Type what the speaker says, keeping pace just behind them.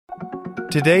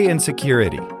Today in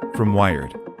Security from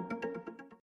Wired.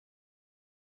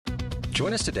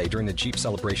 Join us today during the Jeep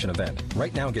Celebration event.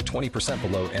 Right now, get 20%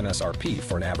 below MSRP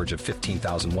for an average of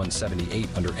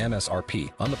 $15,178 under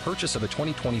MSRP on the purchase of a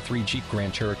 2023 Jeep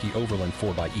Grand Cherokee Overland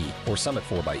 4xE or Summit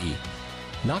 4xE.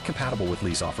 Not compatible with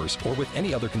lease offers or with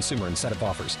any other consumer incentive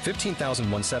offers.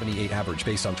 $15,178 average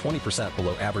based on 20%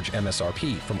 below average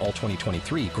MSRP from all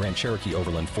 2023 Grand Cherokee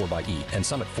Overland 4xE and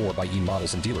Summit 4xE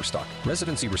models in dealer stock.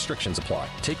 Residency restrictions apply.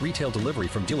 Take retail delivery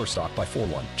from dealer stock by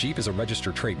 4/1. Jeep is a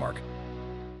registered trademark.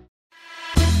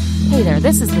 Hey there,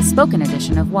 this is the spoken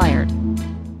edition of Wired.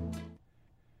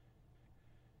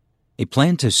 A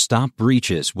Plan to Stop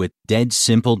Breaches with Dead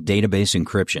Simple Database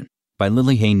Encryption by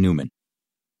Lily Hayne Newman.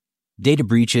 Data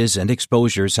breaches and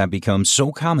exposures have become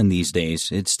so common these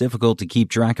days, it's difficult to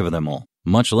keep track of them all,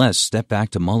 much less step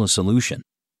back to mull a solution.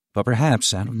 But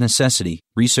perhaps out of necessity,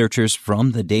 researchers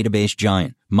from the database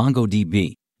giant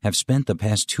MongoDB have spent the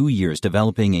past 2 years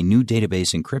developing a new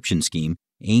database encryption scheme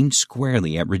aimed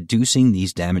squarely at reducing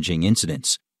these damaging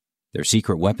incidents. Their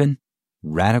secret weapon?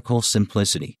 Radical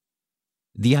simplicity.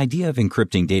 The idea of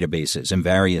encrypting databases in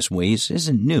various ways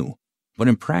isn't new. But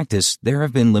in practice, there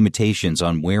have been limitations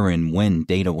on where and when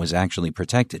data was actually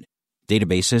protected.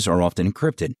 Databases are often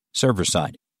encrypted,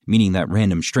 server-side, meaning that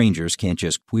random strangers can't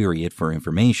just query it for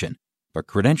information, but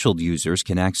credentialed users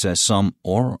can access some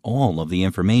or all of the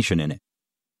information in it.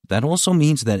 That also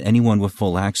means that anyone with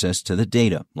full access to the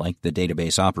data, like the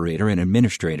database operator and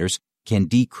administrators, can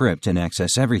decrypt and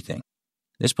access everything.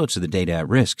 This puts the data at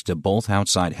risk to both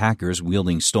outside hackers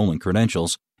wielding stolen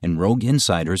credentials and rogue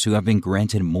insiders who have been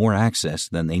granted more access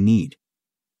than they need.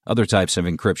 Other types of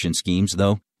encryption schemes,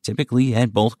 though, typically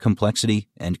add both complexity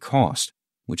and cost,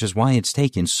 which is why it's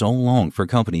taken so long for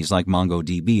companies like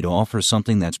MongoDB to offer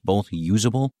something that's both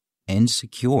usable and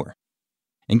secure.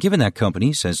 And given that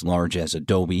companies as large as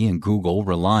Adobe and Google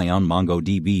rely on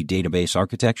MongoDB database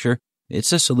architecture,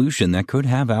 it's a solution that could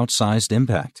have outsized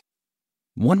impact.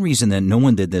 One reason that no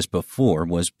one did this before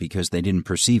was because they didn't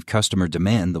perceive customer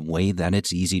demand the way that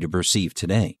it's easy to perceive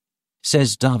today,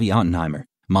 says Davi Ottenheimer,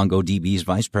 MongoDB's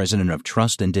Vice President of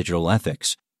Trust and Digital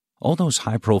Ethics. All those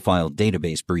high-profile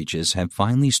database breaches have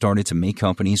finally started to make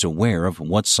companies aware of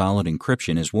what solid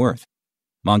encryption is worth.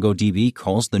 MongoDB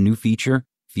calls the new feature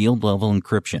field-level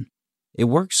encryption. It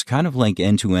works kind of like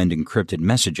end-to-end encrypted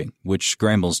messaging, which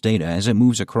scrambles data as it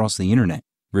moves across the internet,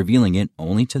 revealing it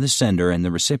only to the sender and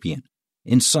the recipient.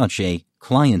 In such a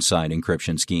client-side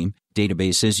encryption scheme,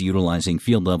 databases utilizing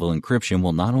field-level encryption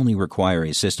will not only require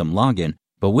a system login,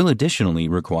 but will additionally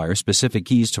require specific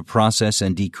keys to process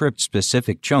and decrypt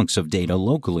specific chunks of data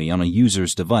locally on a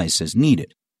user's device as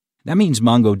needed. That means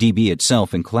MongoDB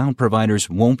itself and cloud providers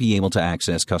won't be able to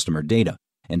access customer data,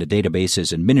 and the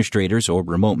database's administrators or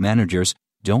remote managers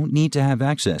don't need to have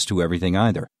access to everything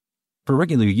either. For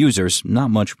regular users, not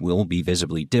much will be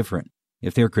visibly different.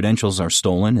 If their credentials are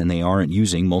stolen and they aren't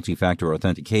using multi-factor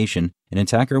authentication, an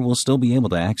attacker will still be able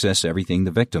to access everything the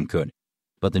victim could.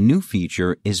 But the new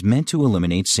feature is meant to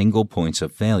eliminate single points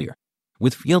of failure.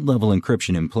 With field-level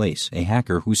encryption in place, a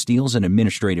hacker who steals an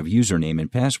administrative username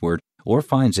and password or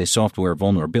finds a software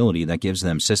vulnerability that gives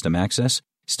them system access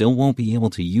still won't be able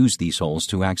to use these holes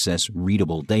to access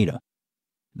readable data.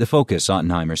 The focus,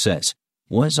 Ottenheimer says,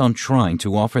 was on trying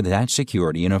to offer that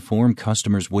security in a form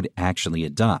customers would actually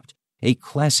adopt. A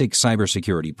classic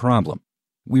cybersecurity problem.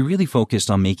 We really focused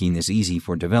on making this easy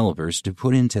for developers to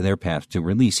put into their path to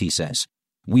release, he says.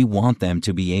 We want them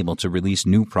to be able to release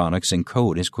new products and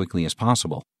code as quickly as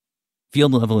possible.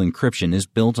 Field-level encryption is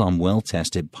built on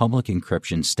well-tested public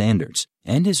encryption standards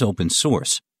and is open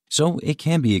source, so it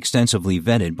can be extensively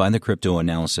vetted by the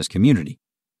cryptanalysis community.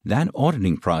 That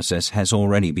auditing process has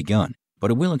already begun,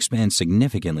 but it will expand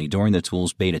significantly during the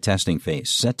tool's beta testing phase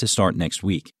set to start next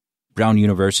week. Brown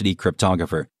University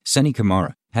cryptographer Seni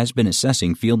Kamara has been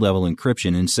assessing field-level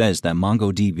encryption and says that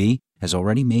MongoDB has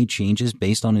already made changes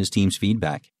based on his team's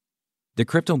feedback. The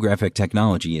cryptographic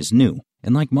technology is new,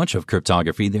 and like much of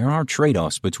cryptography, there are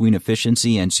trade-offs between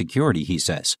efficiency and security, he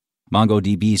says.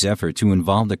 MongoDB's effort to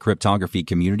involve the cryptography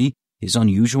community is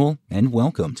unusual and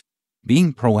welcomed.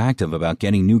 Being proactive about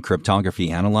getting new cryptography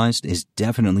analyzed is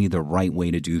definitely the right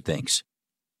way to do things.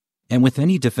 And with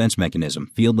any defense mechanism,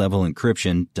 field-level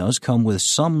encryption does come with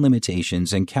some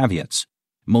limitations and caveats.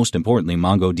 Most importantly,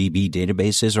 MongoDB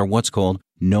databases are what's called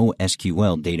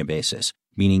NoSQL databases,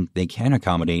 meaning they can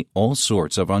accommodate all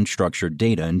sorts of unstructured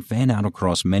data and fan out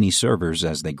across many servers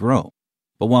as they grow.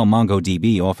 But while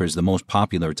MongoDB offers the most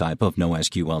popular type of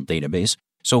NoSQL database,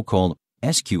 so-called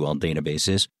SQL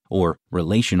databases, or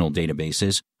relational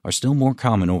databases, are still more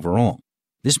common overall.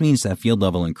 This means that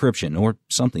field-level encryption, or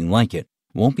something like it,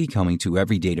 won't be coming to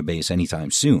every database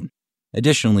anytime soon.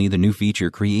 Additionally, the new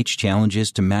feature creates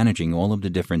challenges to managing all of the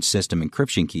different system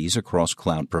encryption keys across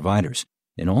cloud providers.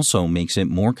 It also makes it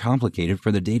more complicated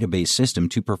for the database system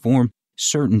to perform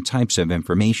certain types of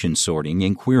information sorting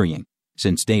and querying,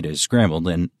 since data is scrambled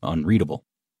and unreadable.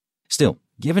 Still,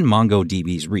 given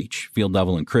MongoDB's reach,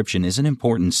 field-level encryption is an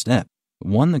important step,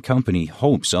 one the company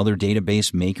hopes other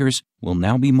database makers will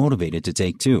now be motivated to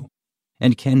take too.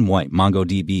 And Ken White,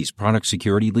 MongoDB's product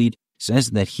security lead,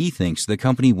 says that he thinks the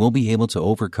company will be able to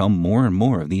overcome more and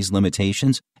more of these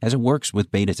limitations as it works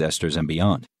with beta testers and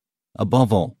beyond.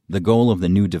 Above all, the goal of the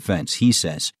new defense, he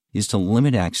says, is to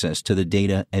limit access to the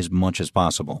data as much as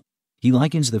possible. He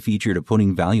likens the feature to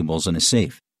putting valuables in a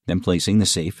safe, then placing the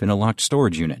safe in a locked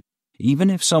storage unit. Even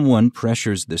if someone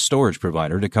pressures the storage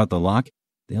provider to cut the lock,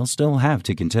 they'll still have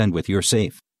to contend with your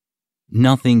safe.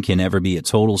 Nothing can ever be a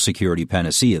total security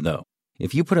panacea, though.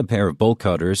 If you put a pair of bolt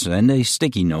cutters and a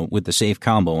sticky note with the safe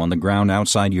combo on the ground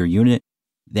outside your unit,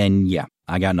 then yeah,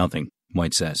 I got nothing,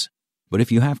 White says. But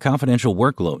if you have confidential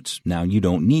workloads, now you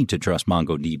don't need to trust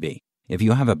MongoDB. If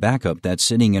you have a backup that's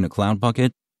sitting in a cloud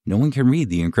bucket, no one can read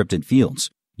the encrypted fields.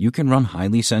 You can run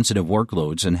highly sensitive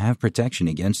workloads and have protection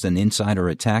against an insider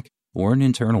attack or an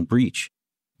internal breach.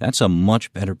 That's a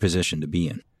much better position to be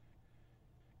in.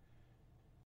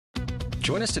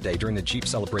 Join us today during the Jeep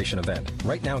Celebration event.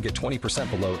 Right now, get 20%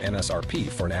 below MSRP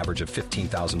for an average of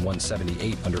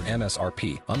 $15,178 under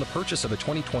MSRP on the purchase of a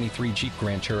 2023 Jeep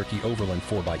Grand Cherokee Overland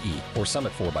 4xE or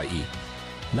Summit 4xE.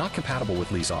 Not compatible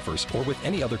with lease offers or with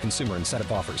any other consumer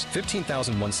incentive offers.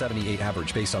 $15,178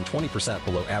 average based on 20%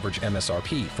 below average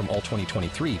MSRP from all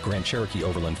 2023 Grand Cherokee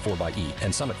Overland 4xE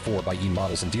and Summit 4xE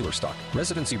models in dealer stock.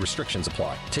 Residency restrictions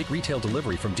apply. Take retail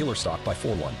delivery from dealer stock by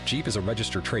 4/1. Jeep is a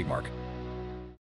registered trademark.